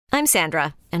I'm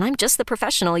Sandra, and I'm just the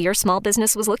professional your small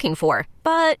business was looking for.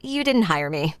 But you didn't hire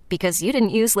me because you didn't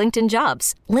use LinkedIn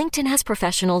Jobs. LinkedIn has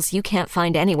professionals you can't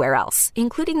find anywhere else,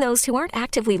 including those who aren't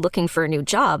actively looking for a new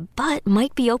job, but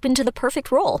might be open to the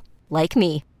perfect role, like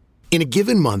me. In a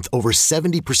given month, over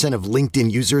 70% of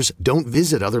LinkedIn users don't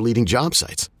visit other leading job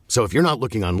sites. So if you're not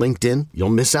looking on LinkedIn, you'll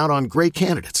miss out on great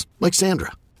candidates like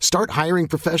Sandra. Start hiring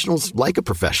professionals like a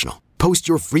professional. Post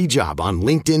your free job on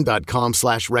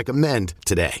linkedin.com/recommend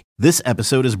today. This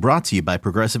episode is brought to you by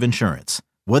Progressive Insurance.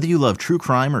 Whether you love true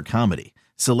crime or comedy,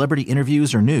 celebrity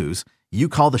interviews or news, you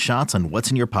call the shots on what's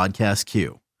in your podcast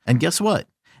queue. And guess what?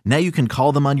 Now you can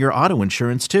call them on your auto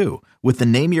insurance too with the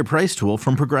Name Your Price tool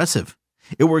from Progressive.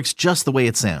 It works just the way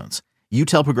it sounds. You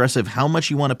tell Progressive how much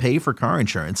you want to pay for car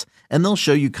insurance, and they'll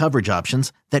show you coverage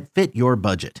options that fit your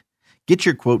budget. Get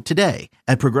your quote today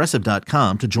at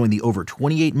Progressive.com to join the over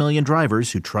 28 million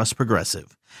drivers who trust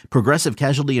Progressive. Progressive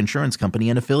Casualty Insurance Company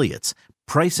and Affiliates.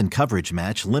 Price and coverage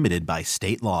match limited by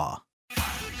state law.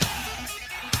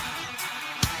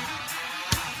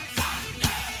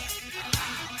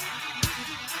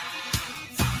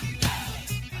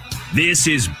 This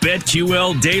is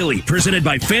BetQL Daily, presented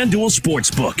by FanDuel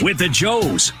Sportsbook with the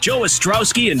Joes, Joe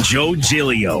Ostrowski and Joe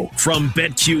Giglio from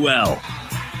BetQL.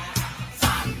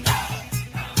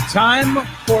 Time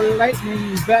for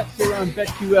Lightning Bet here on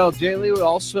BetQL Daily. We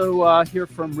also hear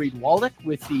from Reed Waldek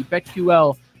with the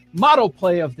BetQL Model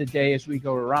Play of the Day as we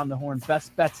go around the horn.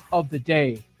 Best bets of the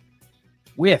day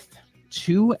with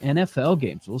 2 NFL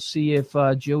games. We'll see if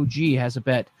Joe G has a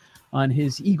bet on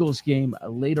his Eagles game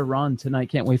later on tonight.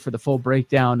 Can't wait for the full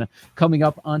breakdown coming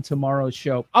up on tomorrow's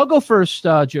show. I'll go first,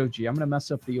 Joe G. I'm going to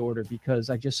mess up the order because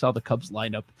I just saw the Cubs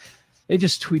lineup. They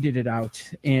just tweeted it out,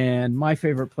 and my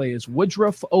favorite play is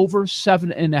Woodruff over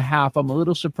 7.5. I'm a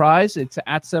little surprised. It's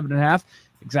at 7.5,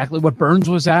 exactly what Burns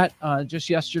was at just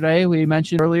yesterday. We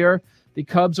mentioned earlier the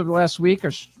Cubs over the last week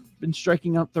have been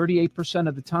striking out 38%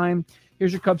 of the time.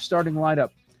 Here's your Cubs starting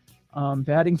lineup.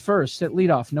 Batting first at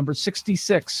leadoff, number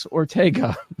 66,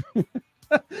 Ortega.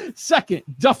 Second,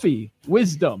 Duffy,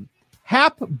 Wisdom,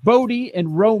 Happ, Bodie, and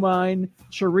Romine,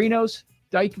 Chirinos,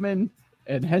 Dykman,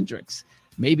 and Hendricks.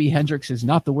 Maybe Hendricks is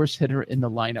not the worst hitter in the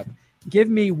lineup. Give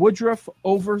me Woodruff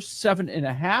over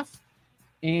 7.5.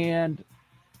 And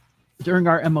during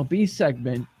our MLB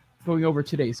segment, going over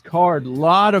today's card, a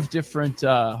lot of different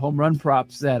home run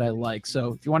props that I like.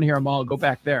 So if you want to hear them all, go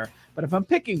back there. But if I'm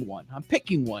picking one.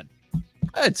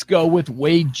 Let's go with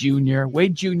Wade Jr.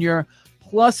 Wade Jr.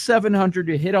 plus 700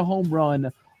 to hit a home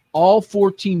run, all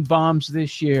 14 bombs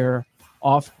this year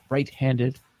off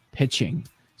right-handed pitching.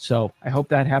 So I hope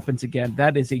that happens again.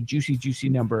 That is a juicy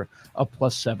number of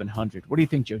plus 700. What do you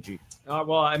think, Joe G?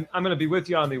 Well, I'm going to be with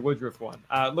you on the Woodruff one.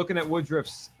 Looking at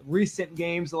Woodruff's recent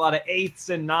games, a lot of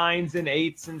 8s and 9s and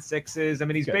 8s and 6s. I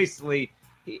mean, he's basically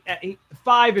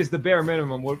 5 is the bare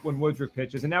minimum when Woodruff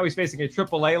pitches. And now he's facing a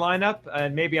AAA lineup.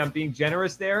 And maybe I'm being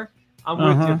generous there. I'm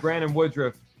with you, Brandon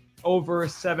Woodruff, over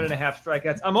 7.5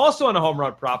 strikeouts. I'm also on a home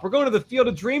run prop. We're going to the Field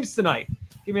of Dreams tonight.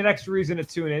 Give me an extra reason to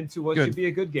tune in to what should be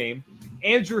a good game.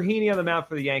 Andrew Heaney on the mound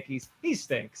for the Yankees. He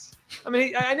stinks. I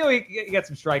mean, I know he got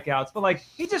some strikeouts, but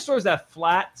he just throws that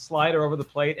flat slider over the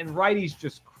plate, and righties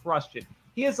just crushed it.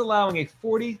 He is allowing a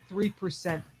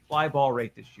 43% fly ball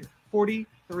rate this year. 43%.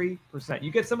 You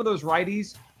get some of those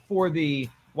righties for the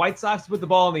White Sox to put the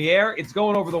ball in the air, it's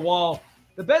going over the wall.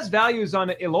 The best value is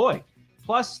on Eloy,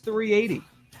 plus 380.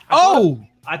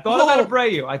 I thought about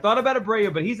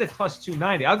Abreu, but he's at plus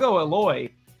 290. I'll go Eloy,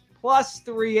 plus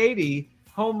 380.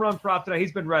 Home run prop tonight.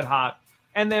 He's been red hot.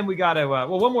 And then we got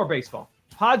one more baseball.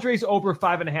 Padres over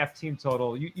 5.5 team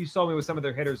total. You saw me with some of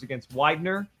their hitters against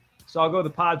Widener. So I'll go the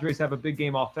Padres have a big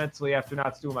game offensively after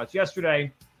not doing much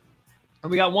yesterday. And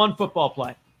we got one football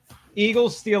play.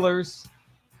 Eagles, Steelers.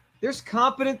 There's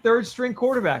competent third-string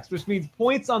quarterbacks, which means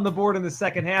points on the board in the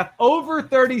second half. Over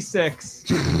 36,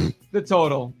 the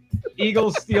total.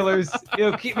 Eagles, Steelers.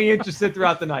 It'll keep me interested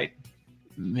throughout the night.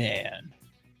 Man.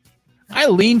 I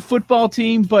lean football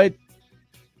team, but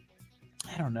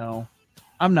I don't know.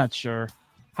 I'm not sure.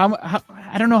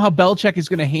 I don't know how Belichick is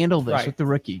going to handle this with the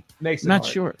rookie. Makes it not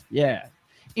hard. Sure. Yeah.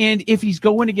 And if he's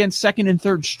going against second and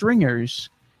third stringers,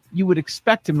 you would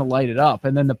expect him to light it up.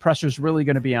 And then the pressure's really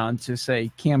going to be on to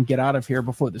say, Cam, get out of here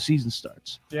before the season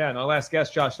starts. Yeah, and our last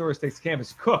guest, Josh Norris, thinks Cam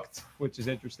is cooked, which is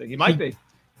interesting. He might be.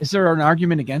 Is there an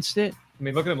argument against it? I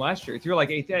mean, look at him last year. He threw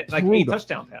eight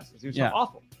touchdown passes. He was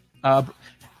awful.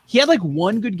 He had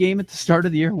one good game at the start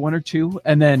of the year, 1 or 2,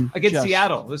 and then against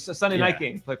Seattle. This is a Sunday night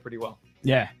game. He played pretty well.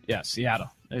 Yeah, Seattle.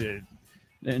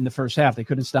 in the first half. They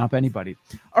couldn't stop anybody.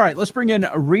 All right, let's bring in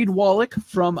Reed Wallach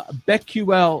from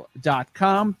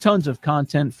BetQL.com. Tons of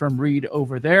content from Reed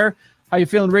over there. How you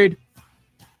feeling, Reed?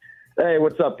 Hey,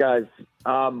 what's up, guys?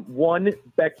 One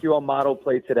BetQL model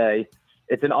play today.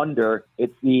 It's an under.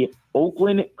 It's the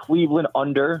Oakland-Cleveland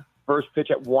under. First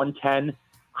pitch at 110.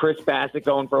 Chris Bassett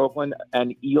going for Oakland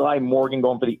and Eli Morgan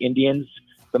going for the Indians.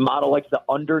 The model likes the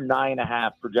under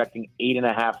 9.5, projecting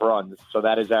 8.5 runs. So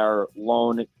that is our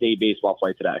lone day baseball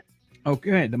play today.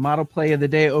 Okay, the model play of the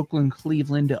day, Oakland,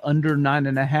 Cleveland, under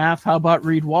 9.5. How about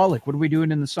Reed Wallach? What are we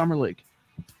doing in the Summer League?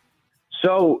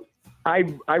 So I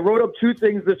wrote up two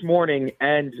things this morning,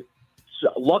 and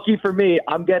lucky for me,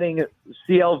 I'm getting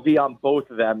CLV on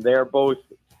both of them.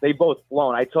 They both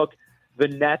flown. I took the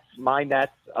Nets, my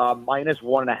Nets, minus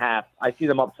 1.5. I see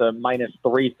them up to minus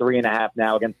 3.5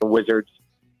 now against the Wizards.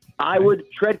 I would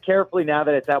tread carefully now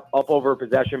that it's up over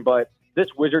possession, but this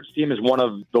Wizards team is one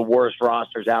of the worst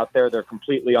rosters out there. They're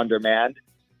completely undermanned.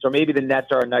 So maybe the Nets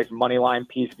are a nice money line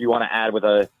piece if you want to add with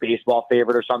a baseball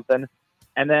favorite or something.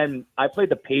 And then I played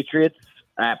the Patriots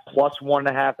at plus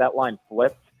 1.5. That line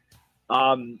flipped.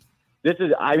 I'm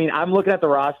looking at the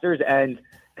rosters, and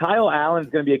Kyle Allen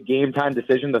is going to be a game-time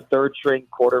decision, the third-string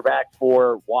quarterback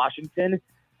for Washington.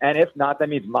 And if not, that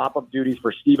means mop-up duties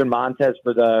for Steven Montez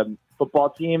for the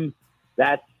football team.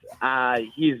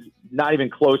 He's not even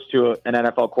close to an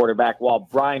NFL quarterback, while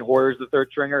Brian Hoyer's the third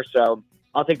stringer. So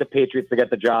I'll take the Patriots to get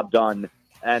the job done.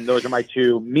 And those are my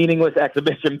two meaningless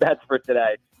exhibition bets for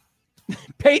today.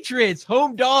 Patriots,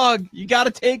 home dog. You got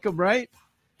to take them, right?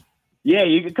 Yeah,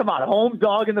 come on. Home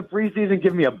dog in the preseason.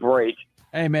 Give me a break.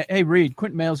 Hey, man. Hey, Reed,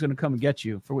 Quentin Mail's going to come and get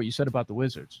you for what you said about the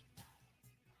Wizards.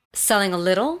 Selling a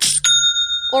little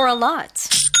or a lot?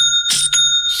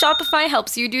 Shopify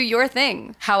helps you do your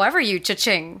thing, however you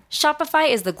cha-ching.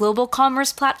 Shopify is the global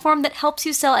commerce platform that helps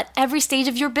you sell at every stage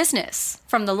of your business.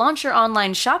 From the launch your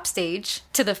online shop stage,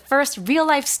 to the first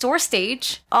real-life store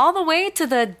stage, all the way to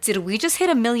the did we just hit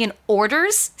 1 million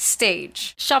orders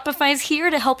stage. Shopify's here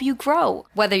to help you grow.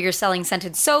 Whether you're selling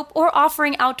scented soap or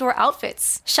offering outdoor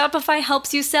outfits, Shopify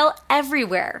helps you sell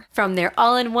everywhere. From their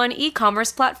all-in-one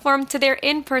e-commerce platform to their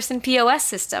in-person POS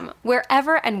system,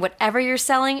 wherever and whatever you're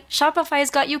selling, Shopify's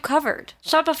got you covered.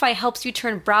 Shopify helps you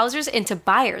turn browsers into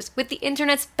buyers with the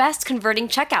internet's best converting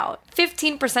checkout.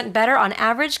 15% better on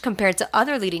average compared to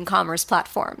other leading commerce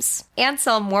platforms. And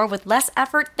sell more with less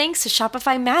effort thanks to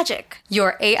Shopify Magic,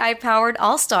 your AI-powered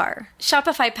all-star.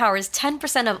 Shopify powers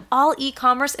 10% of all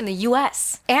e-commerce in the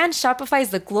US. And Shopify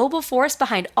is the global force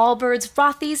behind Allbirds,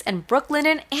 Rothy's, and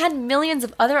Brooklinen, and millions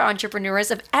of other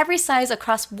entrepreneurs of every size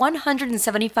across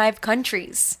 175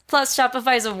 countries. Plus,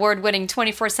 Shopify's award-winning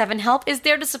 24/7 help is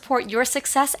there to support your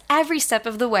success every step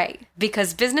of the way.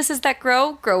 Because businesses that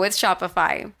grow with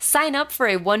Shopify. Sign up for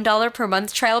a $1 per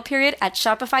month trial period at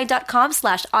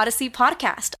shopify.com/Odyssey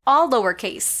Podcast, all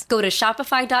lowercase. Go to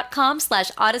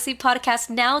shopify.com/Odyssey Podcast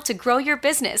now to grow your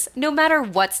business, no matter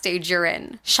what stage you're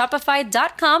in.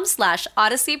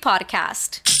 Shopify.com/Odyssey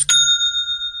Podcast.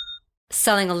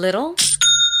 Selling a little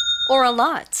or a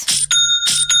lot?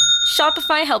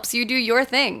 Shopify helps you do your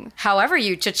thing, however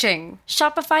you cha-ching.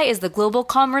 Shopify is the global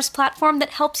commerce platform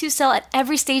that helps you sell at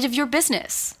every stage of your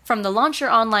business. From the launch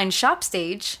your online shop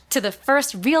stage, to the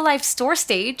first real-life store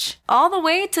stage, all the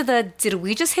way to the did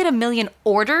we just hit 1 million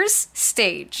orders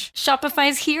stage.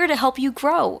 Shopify's here to help you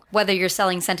grow. Whether you're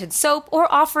selling scented soap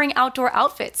or offering outdoor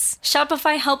outfits,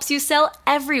 Shopify helps you sell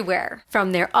everywhere.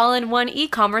 From their all-in-one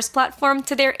e-commerce platform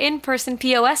to their in-person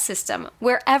POS system,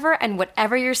 wherever and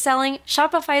whatever you're selling,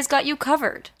 Shopify's got you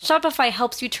covered. Shopify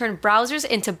helps you turn browsers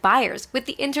into buyers with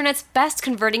the internet's best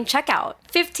converting checkout.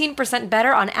 15%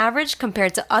 better on average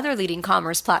compared to other leading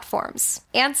commerce platforms.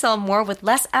 And sell more with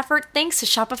less effort thanks to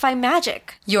Shopify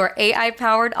Magic, your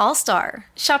AI-powered all-star.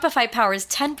 Shopify powers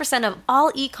 10% of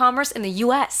all e-commerce in the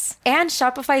US. And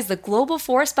Shopify is the global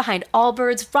force behind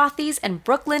Allbirds, Rothy's, and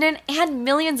Brooklinen, and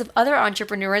millions of other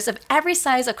entrepreneurs of every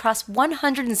size across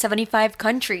 175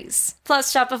 countries.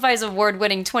 Plus, Shopify's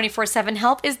award-winning 24/7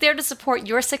 help is there to support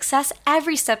your success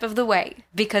every step of the way.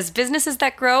 Because businesses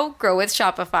that grow with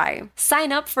Shopify.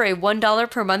 Sign up for a $1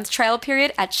 per month trial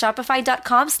period at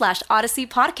shopify.com/Odyssey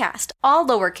Podcast, all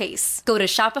lowercase. Go to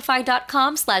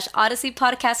shopify.com/Odyssey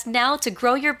Podcast now to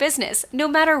grow your business, no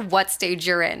matter what stage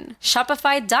you're in.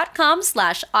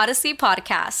 Shopify.com/Odyssey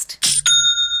Podcast.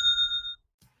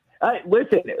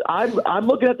 Listen, I'm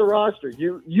looking at the roster.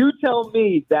 You tell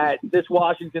me that this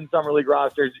Washington Summer League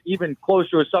roster is even close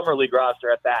to a Summer League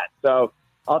roster at that. So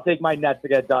I'll take my Nets to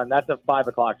get done. That's a 5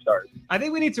 o'clock start. I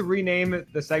think we need to rename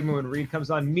the segment when Reed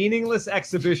comes on Meaningless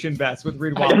Exhibition Bets with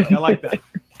Reed Wallach. I like that.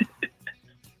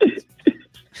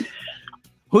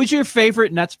 Who's your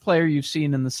favorite Nets player you've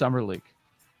seen in the summer league?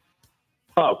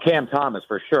 Oh, Cam Thomas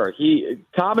for sure. If you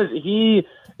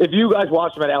guys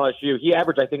watched him at LSU, he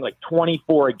averaged, I think, like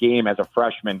 24 a game as a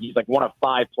freshman. He's like one of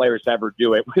 5 players to ever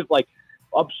do it with like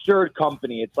absurd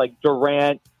company. It's like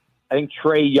Durant, I think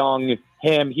Trae Young,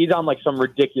 him. He's on like some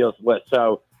ridiculous list.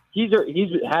 So he's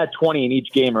had 20 in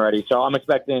each game already. So I'm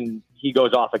expecting he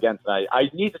goes off again tonight. I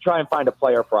need to try and find a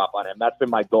player prop on him. That's been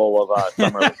my goal of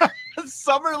summer league.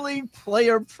 Summer league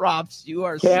player props. You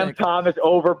are Cam sick. Thomas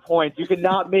over points. You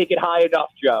cannot make it high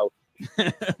enough, Joe.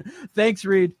 Thanks,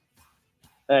 Reed.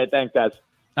 Hey, thanks,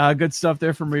 guys. Good stuff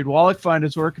there from Reed Wallach. Find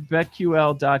his work at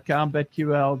betql.com,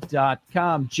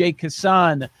 betql.com. Jake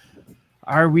Hassan,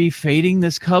 are we fading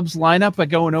this Cubs lineup by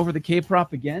going over the K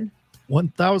prop again?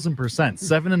 1,000%.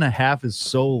 7.5 is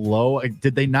so low.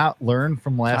 Did they not learn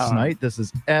from last night? This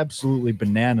is absolutely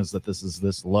bananas that this is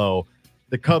this low.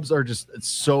 The Cubs are just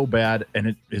so bad, and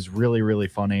it is really, really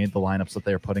funny, the lineups that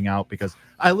they're putting out, because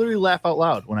I literally laugh out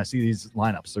loud when I see these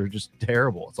lineups. They're just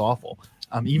terrible. It's awful.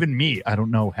 Even me, I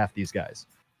don't know half these guys.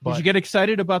 But, did you get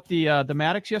excited about the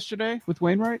Maddox yesterday with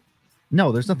Wainwright?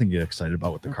 No, there's nothing to get excited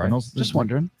about with the Cardinals. Just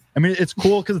wondering. I mean, it's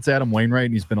cool because it's Adam Wainwright,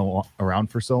 and he's been around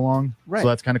for so long. Right. So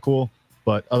that's kind of cool.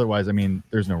 But otherwise, I mean,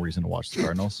 there's no reason to watch the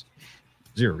Cardinals.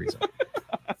 Zero reason.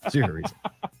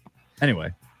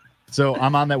 Anyway, so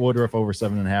I'm on that Woodruff over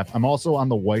 7.5. I'm also on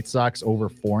the White Sox over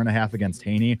 4.5 against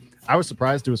Haney. I was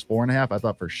surprised it was 4.5. I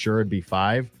thought for sure it'd be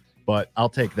 5. But I'll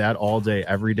take that all day,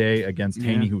 every day against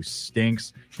Haney, who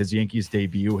stinks. His Yankees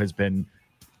debut has been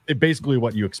basically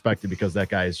what you expected because that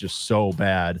guy is just so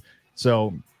bad.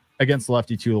 So against the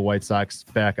lefty, too, the White Sox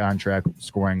back on track,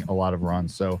 scoring a lot of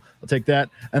runs. So I'll take that.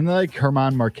 And then like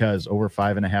German Marquez over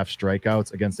 5.5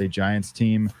 strikeouts against a Giants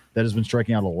team that has been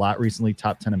striking out a lot recently,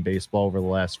 top 10 in baseball over the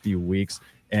last few weeks.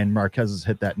 And Marquez has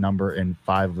hit that number in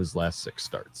 5 of his last 6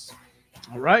 starts.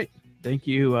 All right. Thank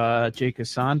you, Jake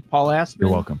Hassan. Paul Aspen.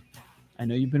 You're welcome. I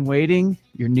know you've been waiting.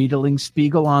 You're needling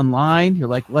Spiegel online. You're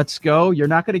like, let's go. You're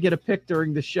not going to get a pick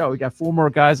during the show. We got 4 more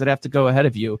guys that have to go ahead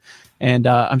of you. And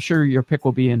I'm sure your pick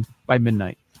will be in by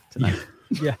midnight tonight.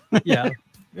 Yeah.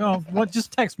 You know,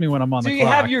 just text me when I'm on the clock. Do you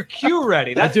have your cue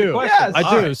ready? That's the question. Yes.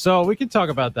 I do. Right. So we can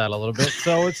talk about that a little bit.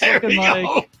 So it's looking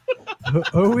like,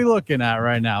 who are we looking at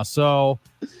right now? So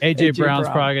AJ Brown's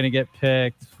probably going to get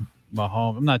picked.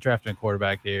 Mahomes. I'm not drafting a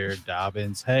quarterback here.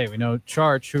 Dobbins. Hey, we know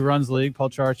Charch, who runs the league. Paul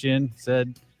Charchian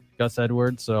said Gus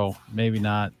Edwards, so maybe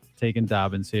not taking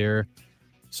Dobbins here.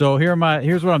 So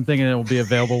here's what I'm thinking it will be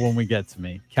available when we get to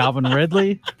me. Calvin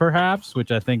Ridley, perhaps,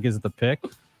 which I think is the pick.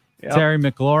 Yep. Terry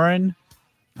McLaurin,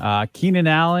 Keenan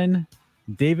Allen,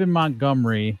 David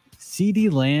Montgomery, CeeDee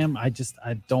Lamb. I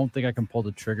don't think I can pull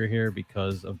the trigger here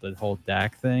because of the whole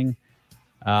Dak thing.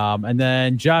 And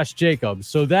then Josh Jacobs.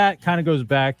 So that kind of goes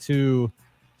back to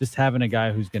just having a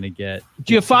guy who's going to get.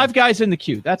 Do you have 5 guys in the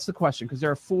queue? That's the question, because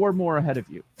there are 4 more ahead of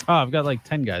you. Oh, I've got like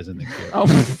 10 guys in the queue.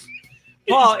 Oh.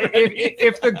 Well,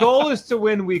 if the goal is to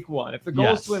win week 1,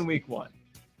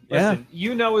 listen,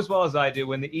 you know as well as I do,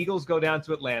 when the Eagles go down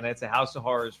to Atlanta, it's a house of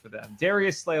horrors for them.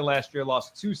 Darius Slay last year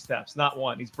lost 2 steps, not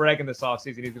 1. He's bragging this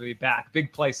offseason. He's going to be back.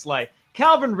 Big play Slay.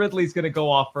 Calvin Ridley's going to go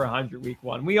off for 100 week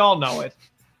 1. We all know it.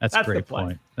 That's a great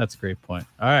point. That's a great point.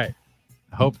 All right.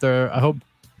 I hope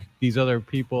these other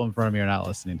people in front of me are not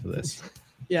listening to this.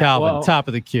 Yeah, Calvin, top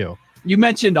of the queue. You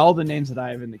mentioned all the names that I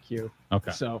have in the queue.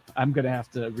 Okay. So I'm going to have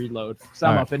to reload. So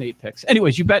I'm up in 8 picks.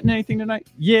 Anyways, you betting anything tonight?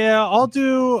 Yeah, I'll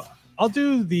do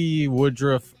the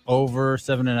Woodruff over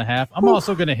 7.5. I'm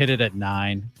also going to hit it at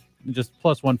 9. Just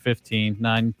plus 115,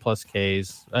 9 plus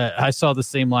Ks. I saw the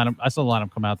same lineup. I saw the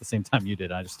lineup come out at the same time you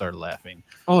did. I just started laughing.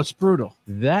 Oh, it's brutal.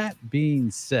 That being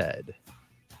said,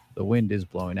 the wind is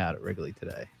blowing out at Wrigley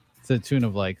today. It's a tune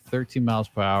of like 13 miles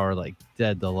per hour, like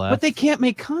dead to left. But they can't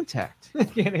make contact.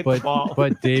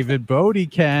 But David Bodie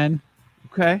can.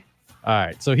 Okay. All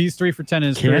right, so he's 3 for 10 in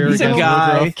his career. He's a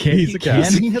guy. He's a guy.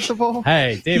 Can he hit the ball?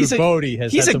 Hey, David Bodie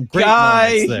has had some great guy.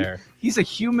 moments there. He's a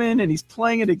human, and he's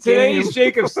playing at a game. Today's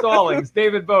Jacob Stallings,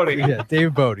 David Bodie. Yeah,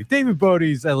 David Bodie. David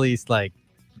Bodie's at least like,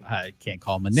 I can't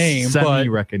call him a name,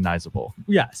 semi-recognizable.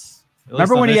 Yes.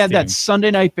 Remember when he had that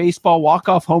Sunday Night Baseball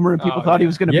walk-off homer, and people thought he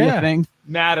was going to be a thing?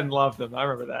 Madden loved him. I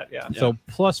remember that. Yeah. So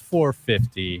plus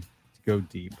 450 to go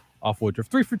deep off Woodruff.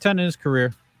 3 for 10 in his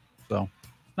career. So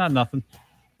not nothing.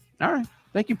 All right.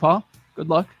 Thank you, Paul. Good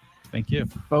luck. Thank you.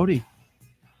 Bodie's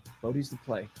the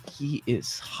play. He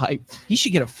is hyped. He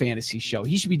should get a fantasy show.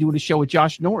 He should be doing a show with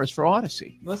Josh Norris for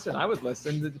Odyssey. Listen, I would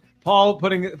listen. Paul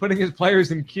putting his players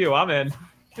in queue. I'm in.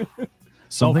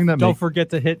 Don't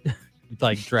forget to hit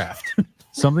like draft.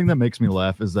 Something that makes me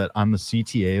laugh is that on the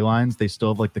CTA lines, they still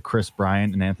have like the Chris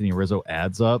Bryant and Anthony Rizzo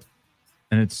ads up.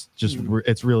 And it's just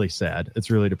it's really sad.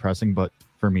 It's really depressing, but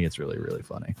for me, it's really, really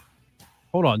funny.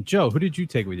 Hold on, Joe. Who did you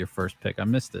take with your first pick? I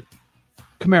missed it.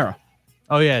 Kamara.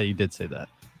 Oh yeah, you did say that.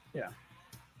 Yeah.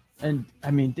 And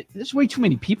I mean, there's way too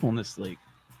many people in this league.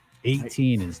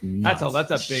 18 is nuts.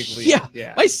 That's a big league.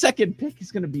 Yeah. My second pick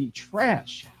is going to be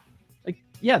trash. Like,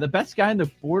 yeah, the best guy on the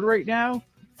board right now,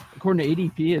 according to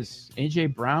ADP, is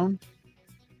AJ Brown.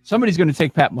 Somebody's going to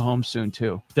take Pat Mahomes soon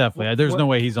too. Definitely. There's no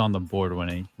way he's on the board when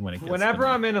it gets Whenever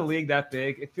I'm in a league that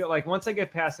big, it feels like once I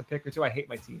get past a pick or two, I hate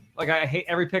my team. Like I hate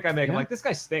every pick I make. I'm like, this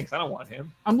guy stinks. I don't want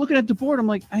him. I'm looking at the board. I'm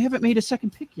like, I haven't made a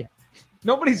second pick yet.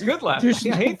 Nobody's good left.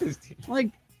 I hate this team. Like,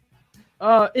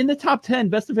 in the top 10,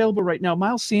 best available right now,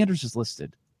 Miles Sanders is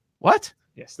listed. What?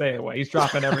 Yeah, stay away. He's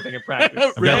dropping everything in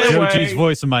practice. I've got Joji's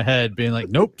voice in my head being like,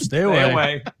 nope, stay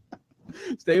away.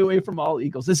 Stay away from all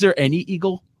Eagles. Is there any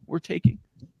Eagle we're taking?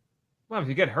 Well, if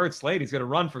you get Hurts late, he's going to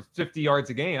run for 50 yards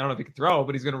a game. I don't know if he can throw,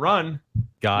 but he's going to run.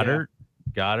 Goddard's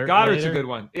a good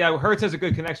one. Yeah, Hurts has a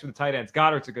good connection with the tight ends.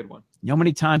 Goddard's a good one. You know how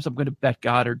many times I'm going to bet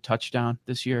Goddard touchdown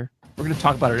this year? We're going to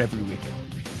talk about it every week.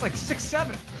 It's like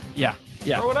 6-7. Yeah.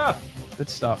 Throw it up. Good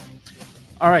stuff.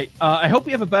 All right. I hope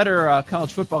we have a better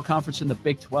college football conference in the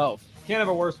Big 12. Can't have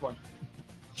a worse one.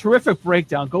 Terrific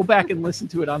breakdown. Go back and listen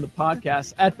to it on the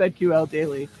podcast at BetQL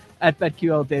Daily. At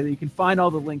BetQL Daily. You can find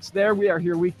all the links there. We are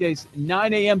here weekdays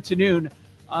 9 a.m. to noon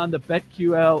on the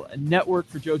BetQL network.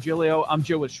 For Joe Giglio, I'm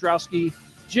Joe Ostrowski.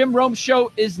 Jim Rome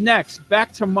Show is next.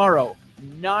 Back tomorrow,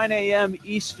 9 a.m.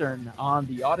 Eastern on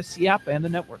the Odyssey app and the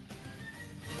network.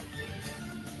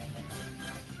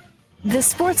 The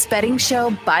Sports Betting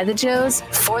Show by the Joes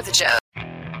for the Joes.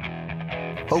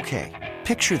 Okay,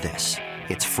 picture this.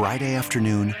 It's Friday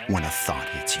afternoon when a thought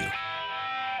hits you.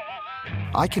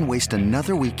 I can waste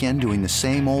another weekend doing the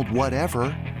same old whatever,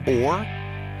 or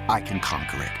I can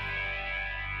conquer it.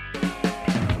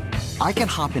 I can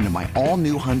hop into my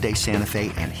all-new Hyundai Santa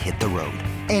Fe and hit the road.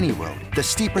 Any road. The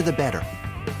steeper, the better.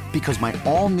 Because my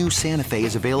all-new Santa Fe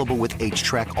is available with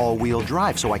H-Track all-wheel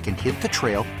drive, so I can hit the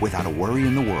trail without a worry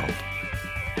in the world.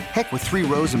 Heck, with 3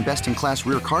 rows and best-in-class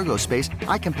rear cargo space,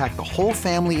 I can pack the whole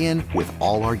family in with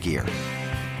all our gear.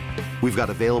 We've got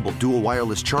available dual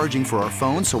wireless charging for our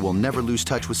phones, so we'll never lose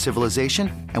touch with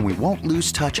civilization, and we won't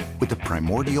lose touch with the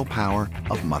primordial power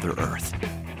of Mother Earth.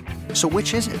 So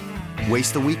which is it?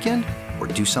 Waste the weekend or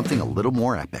do something a little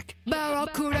more epic?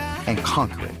 And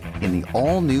conquer it in the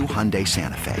all-new Hyundai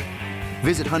Santa Fe.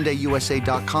 Visit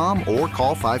HyundaiUSA.com or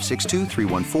call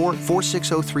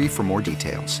 562-314-4603 for more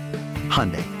details.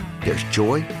 Hyundai, there's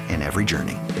joy in every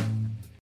journey.